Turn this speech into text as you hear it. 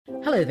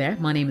Hello there,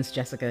 my name is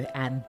Jessica,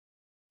 and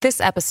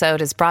This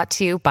episode is brought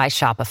to you by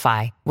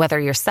Shopify. Whether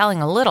you're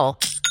selling a little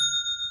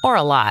or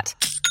a lot,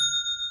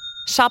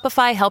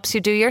 Shopify helps you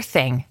do your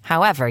thing,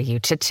 however you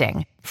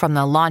cha-ching. From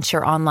the launch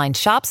your online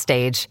shop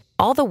stage,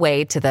 all the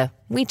way to the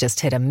we just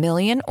hit 1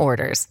 million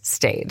orders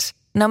stage.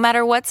 No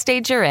matter what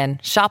stage you're in,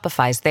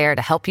 Shopify's there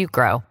to help you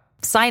grow.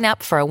 Sign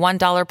up for a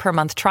 $1 per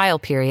month trial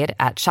period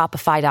at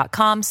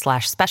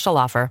shopify.com/special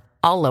offer,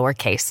 all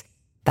lowercase.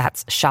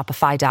 That's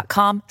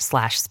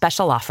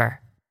shopify.com/special offer.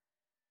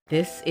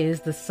 this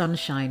is the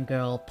Sunshine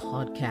Girl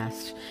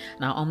podcast.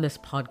 Now, on this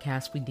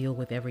podcast, we deal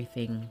with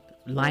everything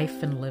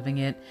life and living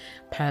it,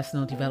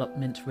 personal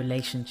development,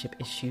 relationship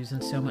issues,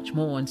 and so much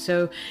more. And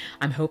so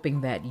I'm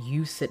hoping that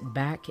you sit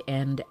back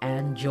and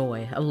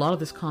enjoy. A lot of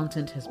this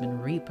content has been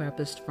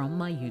repurposed from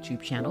my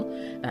YouTube channel.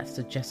 That's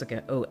the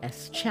Jessica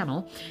OS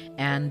channel.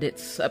 And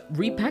it's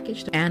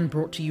repackaged and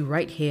brought to you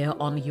right here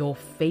on your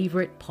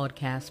favorite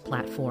podcast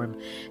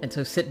platform. And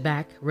so sit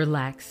back,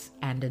 relax,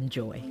 and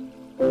enjoy.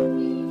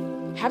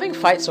 Having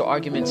fights or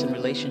arguments in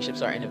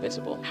relationships are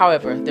inevitable.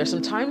 However, there are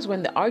some times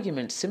when the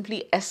arguments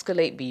simply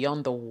escalate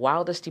beyond the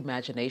wildest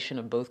imagination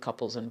of both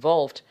couples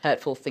involved.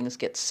 Hurtful things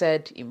get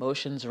said,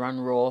 emotions run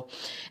raw,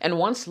 and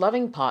once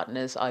loving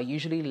partners are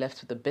usually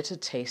left with a bitter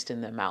taste in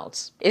their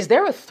mouths. Is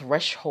there a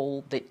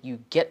threshold that you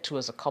get to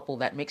as a couple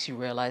that makes you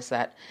realize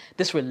that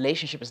this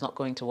relationship is not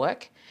going to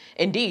work?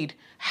 Indeed,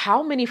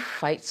 how many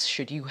fights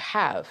should you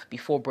have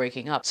before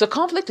breaking up? So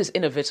conflict is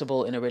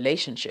inevitable in a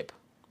relationship.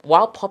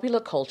 While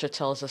popular culture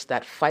tells us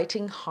that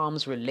fighting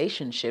harms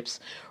relationships,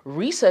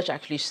 research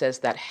actually says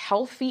that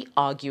healthy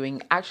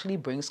arguing actually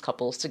brings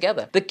couples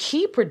together. The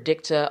key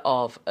predictor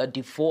of a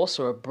divorce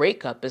or a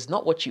breakup is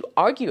not what you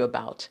argue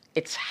about,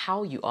 it's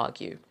how you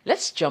argue.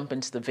 Let's jump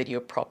into the video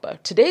proper.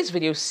 Today's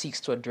video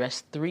seeks to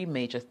address 3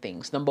 major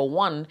things. Number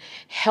 1,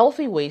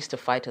 healthy ways to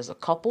fight as a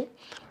couple.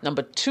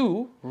 Number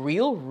 2,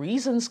 real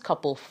reasons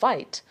couples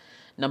fight.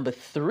 Number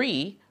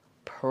 3,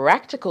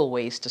 practical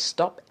ways to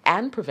stop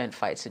and prevent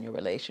fights in your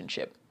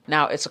relationship.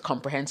 Now, it's a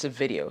comprehensive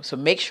video, so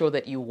make sure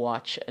that you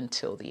watch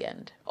until the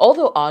end.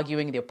 Although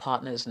arguing with your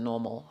partner is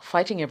normal,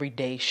 fighting every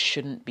day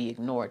shouldn't be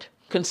ignored.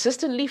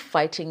 Consistently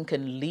fighting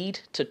can lead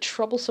to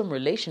troublesome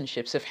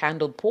relationships if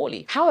handled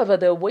poorly. However,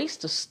 there are ways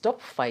to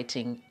stop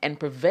fighting and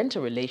prevent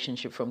a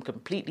relationship from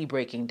completely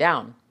breaking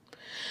down.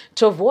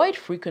 To avoid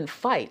frequent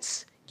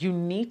fights, you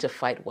need to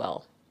fight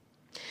well.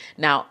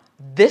 Now,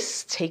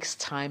 this takes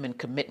time and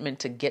commitment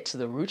to get to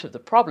the root of the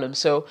problem,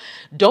 so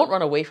don't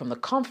run away from the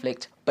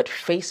conflict, but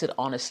face it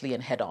honestly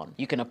and head on.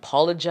 You can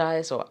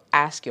apologize or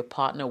ask your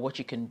partner what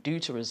you can do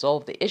to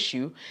resolve the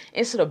issue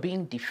instead of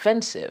being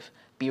defensive.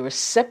 Be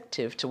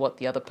receptive to what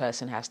the other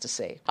person has to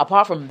say.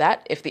 Apart from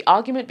that, if the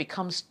argument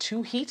becomes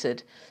too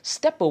heated,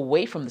 step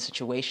away from the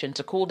situation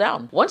to cool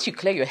down. Once you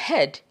clear your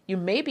head, you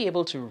may be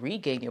able to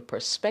regain your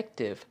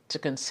perspective to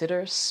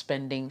consider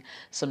spending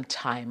some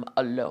time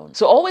alone.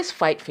 So always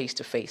fight face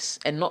to face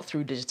and not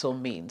through digital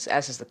means,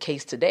 as is the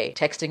case today.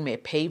 Texting may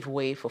pave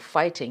way for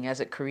fighting as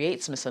it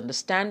creates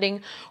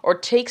misunderstanding or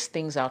takes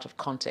things out of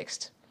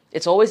context.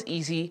 It's always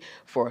easy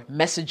for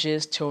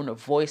messages, tone of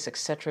voice,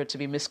 etc. to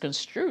be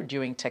misconstrued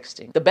during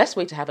texting. The best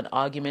way to have an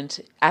argument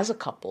as a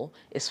couple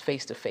is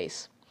face to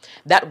face.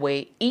 That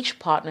way, each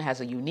partner has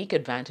a unique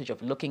advantage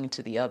of looking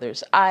into the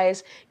other's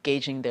eyes,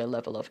 gauging their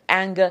level of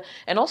anger,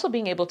 and also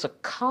being able to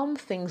calm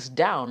things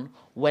down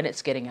when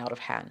it's getting out of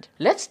hand.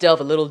 Let's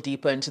delve a little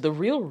deeper into the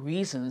real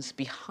reasons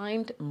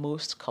behind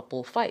most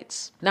couple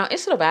fights. Now,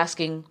 instead of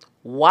asking,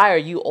 why are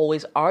you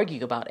always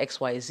arguing about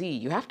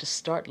XYZ? You have to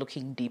start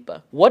looking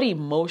deeper. What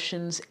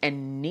emotions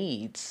and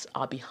needs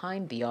are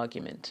behind the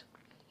argument?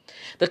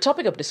 The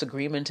topic of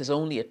disagreement is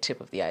only a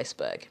tip of the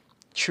iceberg.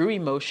 True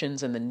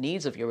emotions and the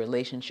needs of your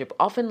relationship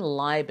often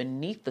lie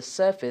beneath the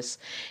surface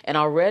and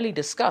are rarely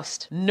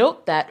discussed.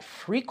 Note that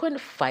frequent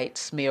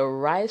fights may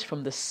arise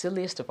from the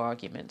silliest of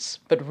arguments,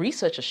 but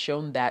research has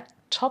shown that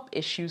top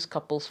issues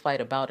couples fight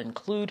about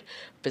include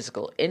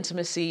physical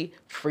intimacy,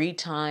 free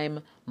time,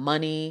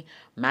 money,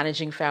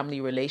 managing family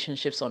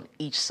relationships on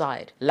each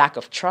side. Lack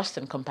of trust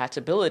and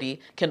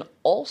compatibility can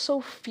also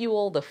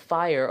fuel the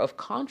fire of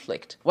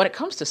conflict. When it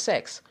comes to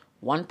sex,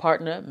 one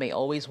partner may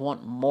always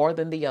want more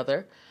than the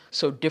other,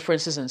 so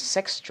differences in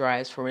sex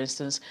drives, for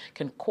instance,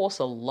 can cause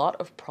a lot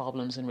of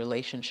problems in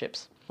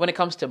relationships. When it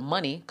comes to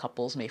money,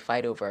 couples may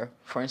fight over,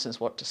 for instance,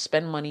 what to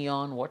spend money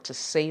on, what to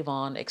save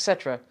on,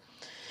 etc.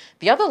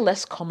 The other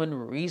less common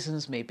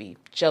reasons may be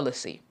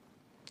jealousy,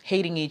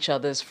 hating each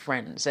other's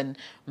friends, and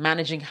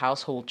managing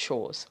household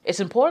chores. It's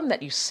important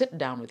that you sit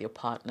down with your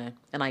partner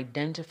and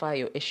identify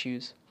your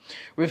issues.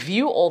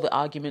 Review all the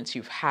arguments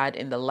you've had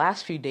in the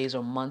last few days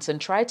or months and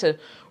try to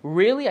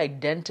really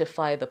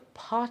identify the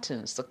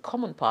patterns, the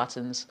common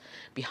patterns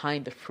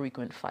behind the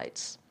frequent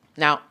fights.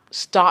 Now,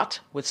 start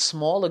with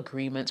small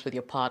agreements with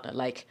your partner,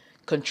 like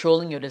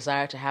controlling your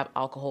desire to have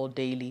alcohol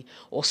daily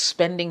or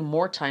spending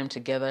more time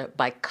together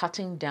by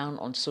cutting down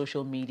on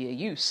social media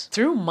use.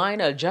 Through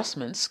minor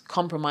adjustments,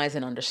 compromise,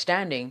 and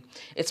understanding,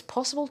 it's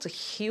possible to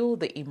heal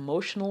the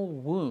emotional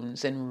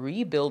wounds and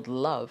rebuild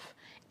love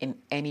in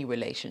any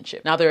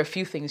relationship. Now, there are a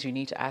few things you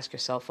need to ask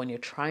yourself when you're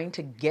trying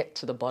to get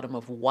to the bottom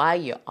of why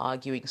you're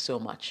arguing so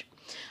much.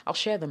 I'll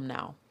share them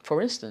now.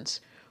 For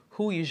instance,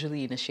 who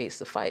usually initiates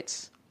the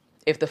fights?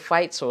 If the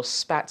fights or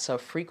spats are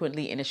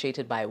frequently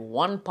initiated by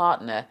one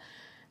partner,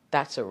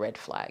 that's a red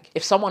flag.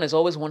 If someone is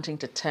always wanting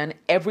to turn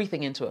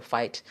everything into a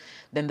fight,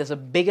 then there's a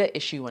bigger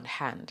issue on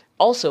hand.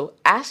 Also,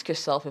 ask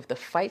yourself if the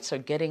fights are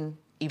getting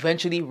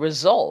eventually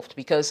resolved,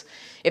 because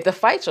if the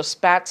fights or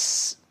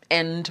spats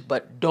end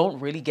but don't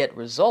really get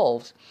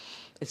resolved,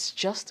 it's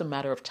just a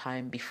matter of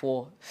time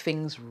before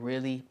things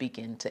really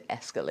begin to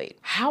escalate.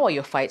 How are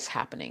your fights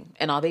happening,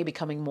 and are they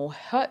becoming more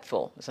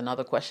hurtful? Is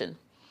another question.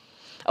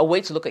 A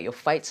way to look at your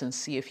fights and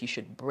see if you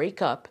should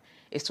break up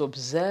is to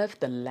observe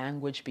the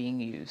language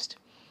being used.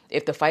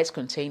 If the fights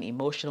contain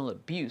emotional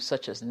abuse,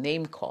 such as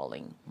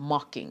name-calling,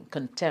 mocking,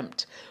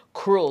 contempt,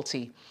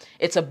 cruelty,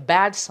 it's a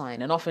bad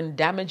sign and often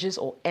damages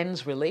or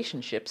ends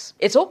relationships.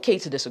 It's okay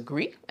to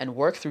disagree and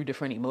work through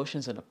different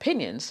emotions and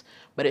opinions,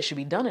 but it should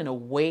be done in a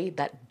way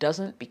that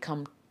doesn't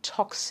become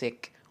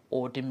toxic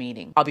or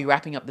demeaning. I'll be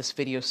wrapping up this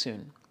video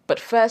soon. But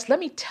first, let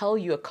me tell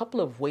you a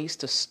couple of ways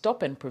to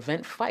stop and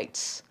prevent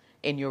fights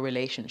in your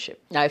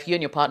relationship. Now, if you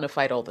and your partner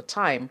fight all the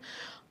time,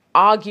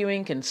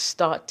 arguing can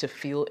start to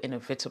feel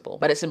inevitable,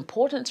 but it's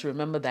important to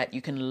remember that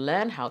you can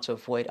learn how to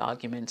avoid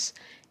arguments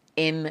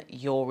in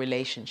your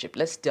relationship.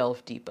 Let's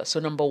delve deeper.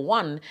 So number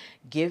one,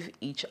 give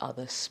each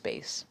other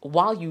space.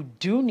 While you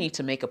do need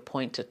to make a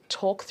point to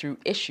talk through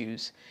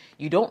issues,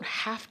 you don't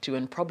have to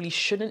and probably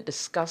shouldn't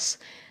discuss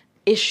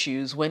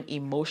issues when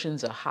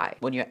emotions are high.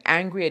 When you're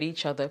angry at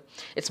each other,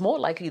 it's more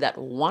likely that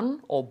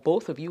one or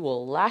both of you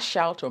will lash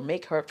out or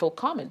make hurtful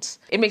comments.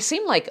 It may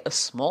seem like a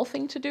small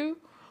thing to do,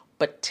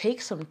 but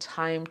take some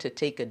time to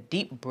take a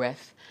deep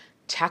breath,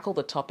 tackle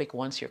the topic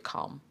once you're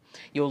calm.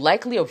 You'll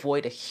likely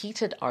avoid a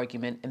heated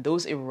argument and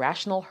those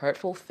irrational,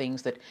 hurtful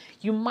things that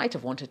you might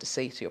have wanted to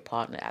say to your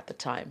partner at the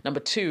time. Number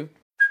two.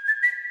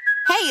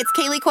 Hey, it's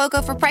Kaylee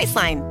Cuoco for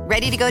Priceline.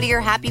 Ready to go to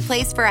your happy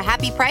place for a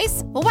happy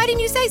price? Well, why didn't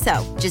you say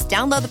so? Just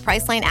download the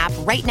Priceline app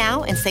right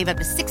now and save up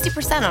to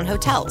 60% on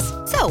hotels.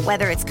 So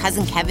whether it's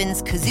Cousin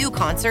Kevin's Kazoo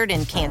Concert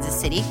in Kansas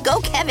City,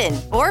 go Kevin,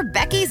 or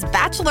Becky's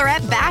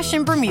Bachelorette Bash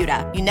in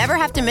Bermuda, you never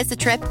have to miss a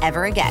trip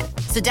ever again.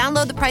 So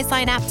download the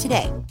Priceline app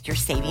today. Your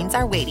savings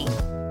are waiting.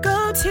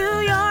 Go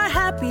to your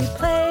happy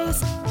place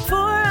for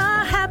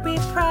a happy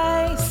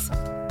price.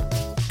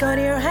 Go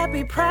to your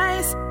happy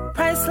price,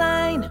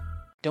 Priceline.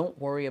 Don't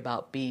worry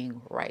about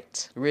being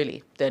right.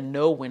 Really, there are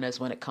no winners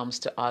when it comes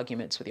to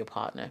arguments with your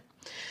partner.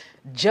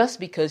 Just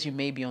because you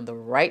may be on the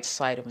right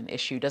side of an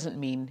issue doesn't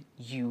mean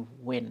you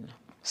win.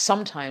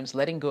 Sometimes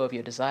letting go of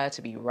your desire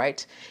to be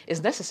right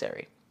is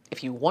necessary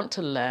if you want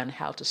to learn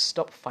how to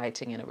stop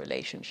fighting in a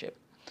relationship.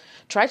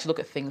 Try to look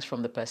at things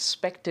from the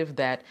perspective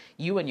that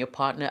you and your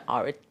partner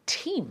are a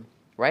team,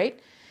 right?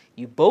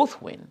 You both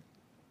win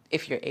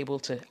if you're able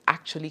to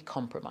actually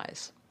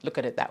compromise. Look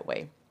at it that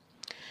way.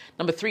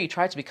 Number three,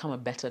 try to become a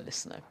better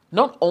listener.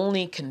 Not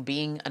only can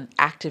being an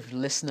active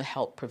listener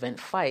help prevent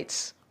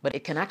fights, but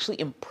it can actually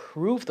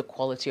improve the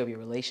quality of your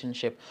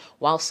relationship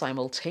while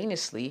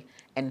simultaneously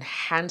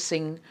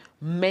enhancing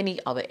many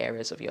other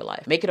areas of your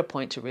life. Make it a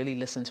point to really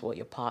listen to what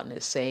your partner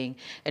is saying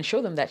and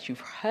show them that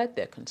you've heard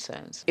their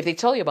concerns. If they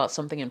tell you about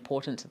something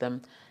important to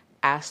them,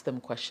 ask them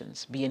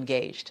questions, be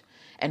engaged,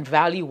 and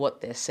value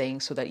what they're saying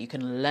so that you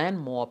can learn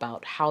more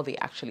about how they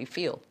actually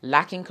feel.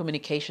 Lacking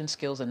communication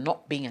skills and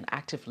not being an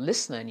active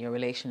listener in your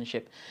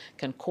relationship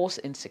can cause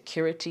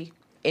insecurity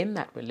in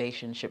that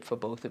relationship for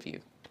both of you.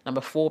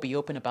 Number four, be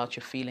open about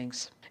your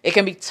feelings. It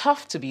can be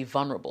tough to be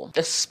vulnerable,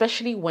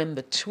 especially when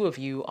the two of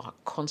you are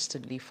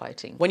constantly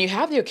fighting. When you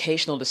have the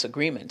occasional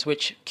disagreement,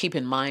 which keep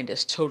in mind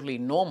is totally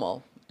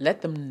normal,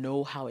 let them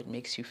know how it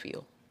makes you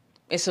feel.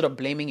 Instead of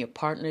blaming your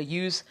partner,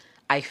 use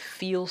I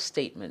feel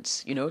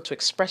statements, to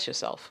express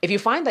yourself. If you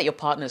find that your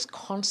partner is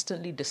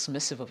constantly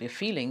dismissive of your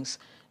feelings,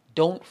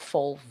 don't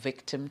fall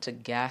victim to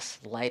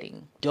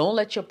gaslighting. Don't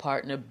let your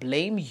partner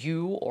blame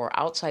you or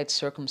outside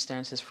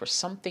circumstances for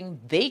something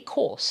they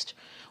caused,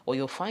 or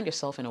you'll find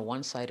yourself in a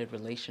one-sided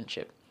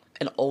relationship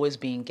and always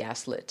being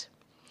gaslit.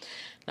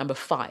 Number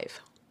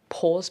five,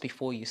 pause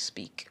before you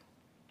speak.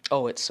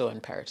 Oh, it's so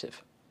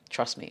imperative.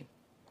 Trust me.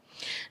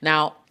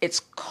 Now,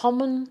 it's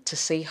common to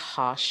say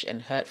harsh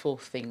and hurtful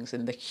things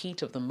in the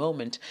heat of the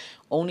moment,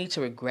 only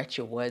to regret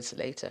your words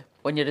later.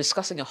 When you're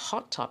discussing a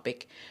hot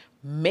topic,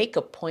 make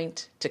a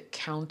point to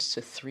count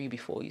to 3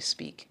 before you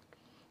speak.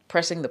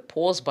 Pressing the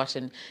pause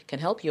button can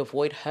help you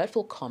avoid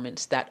hurtful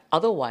comments that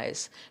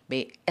otherwise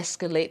may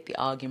escalate the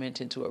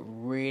argument into a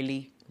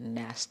really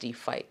nasty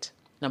fight.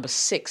 Number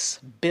 6,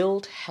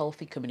 build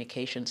healthy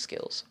communication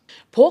skills.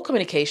 Poor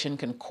communication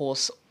can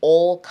cause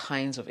all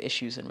kinds of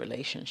issues in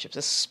relationships,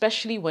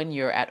 especially when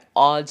you're at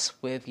odds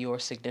with your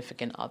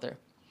significant other.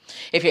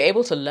 If you're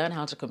able to learn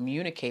how to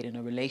communicate in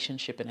a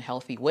relationship in a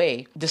healthy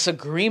way,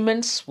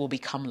 disagreements will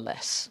become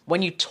less.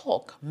 When you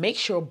talk, make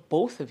sure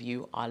both of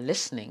you are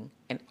listening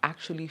and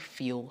actually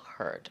feel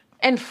heard.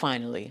 And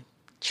finally,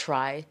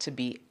 try to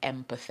be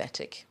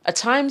empathetic. At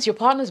times, your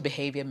partner's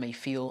behavior may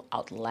feel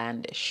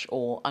outlandish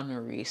or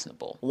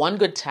unreasonable. One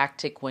good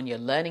tactic when you're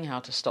learning how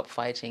to stop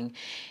fighting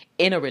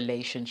in a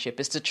relationship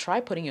is to try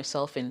putting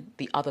yourself in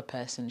the other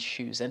person's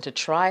shoes and to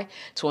try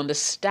to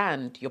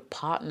understand your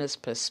partner's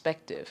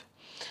perspective.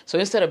 So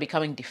instead of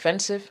becoming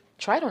defensive,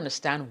 try to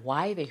understand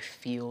why they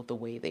feel the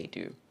way they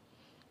do.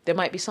 There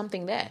might be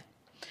something there.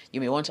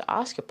 You may want to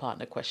ask your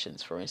partner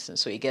questions, for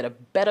instance, so you get a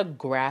better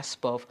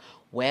grasp of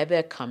where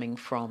they're coming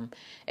from,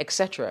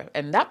 etc.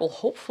 And that will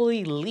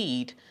hopefully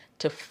lead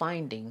to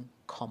finding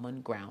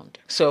common ground.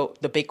 So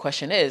the big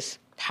question is,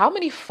 how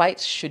many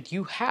fights should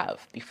you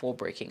have before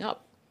breaking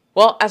up?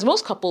 Well, as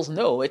most couples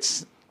know,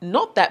 it's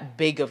not that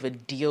big of a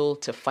deal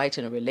to fight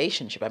in a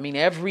relationship. I mean,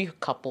 every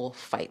couple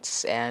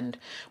fights. And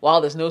while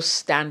there's no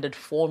standard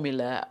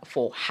formula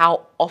for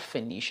how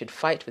often you should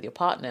fight with your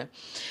partner,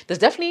 there's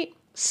definitely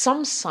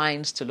some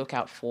signs to look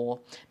out for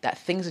that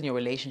things in your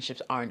relationships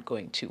aren't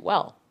going too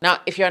well. Now,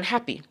 if you're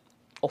unhappy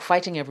or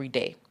fighting every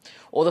day,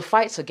 or the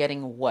fights are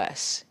getting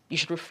worse, you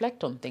should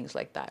reflect on things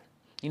like that.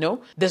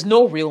 There's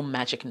no real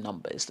magic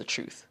number, is the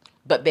truth.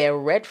 But there are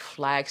red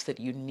flags that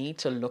you need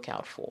to look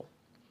out for.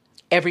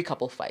 Every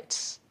couple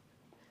fights.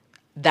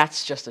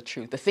 That's just the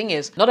truth. The thing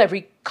is, not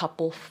every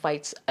couple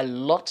fights a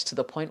lot to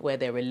the point where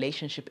their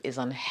relationship is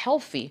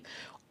unhealthy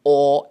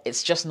or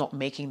it's just not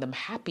making them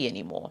happy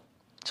anymore.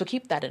 So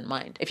keep that in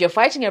mind. If you're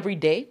fighting every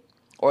day,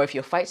 or if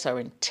your fights are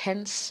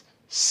intense,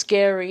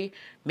 scary,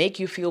 make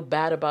you feel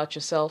bad about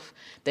yourself,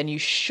 then you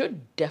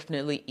should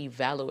definitely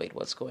evaluate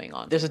what's going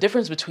on. There's a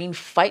difference between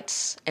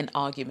fights and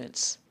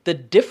arguments. The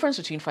difference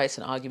between fights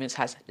and arguments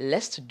has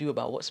less to do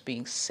about what's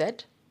being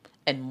said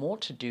and more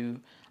to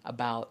do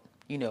about,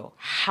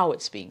 how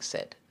it's being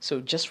said.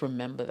 So just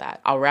remember that.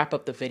 I'll wrap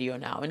up the video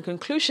now. In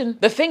conclusion,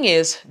 the thing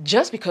is,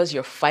 just because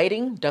you're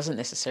fighting doesn't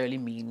necessarily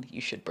mean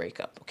you should break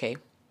up, okay?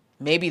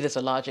 Maybe there's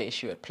a larger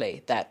issue at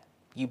play that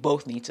you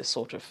both need to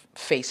sort of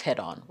face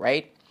head on,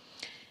 right?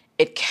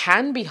 It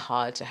can be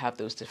hard to have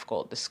those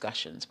difficult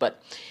discussions,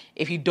 but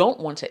if you don't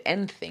want to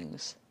end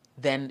things,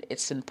 then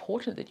it's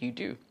important that you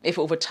do. If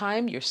over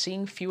time you're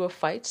seeing fewer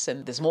fights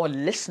and there's more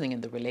listening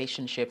in the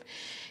relationship,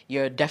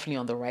 you're definitely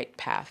on the right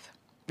path.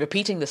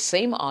 Repeating the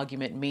same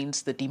argument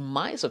means the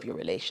demise of your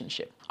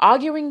relationship.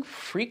 Arguing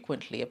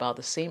frequently about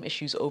the same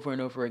issues over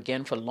and over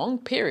again for long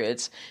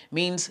periods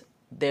means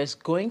there's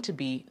going to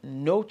be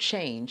no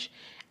change,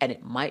 and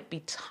it might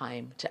be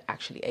time to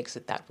actually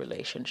exit that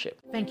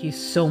relationship. Thank you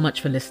so much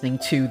for listening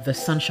to the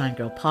Sunshine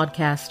Girl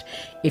podcast.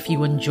 If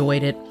you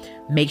enjoyed it,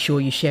 make sure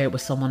you share it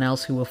with someone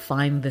else who will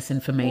find this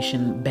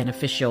information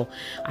beneficial.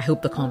 I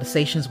hope the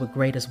conversations were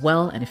great as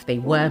well. And if they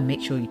were,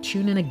 make sure you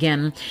tune in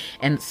again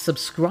and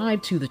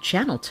subscribe to the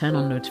channel. Turn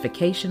on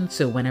notifications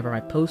so whenever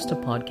I post a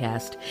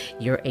podcast,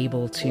 you're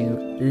able to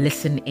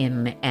listen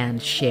in and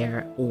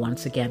share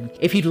once again.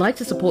 If you'd like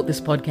to support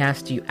this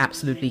podcast, you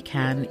absolutely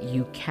can.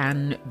 You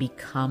can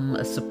become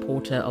a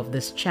supporter of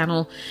this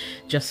channel.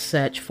 Just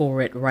search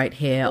for it right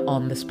here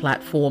on this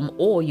platform,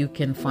 or you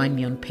can find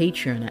me on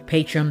Patreon at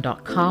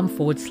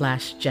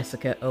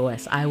patreon.com/Jessica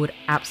OS. I would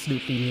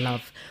absolutely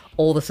love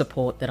all the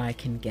support that I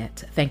can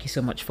get. Thank you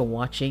so much for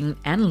watching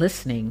and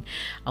listening.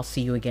 I'll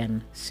see you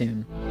again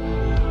soon.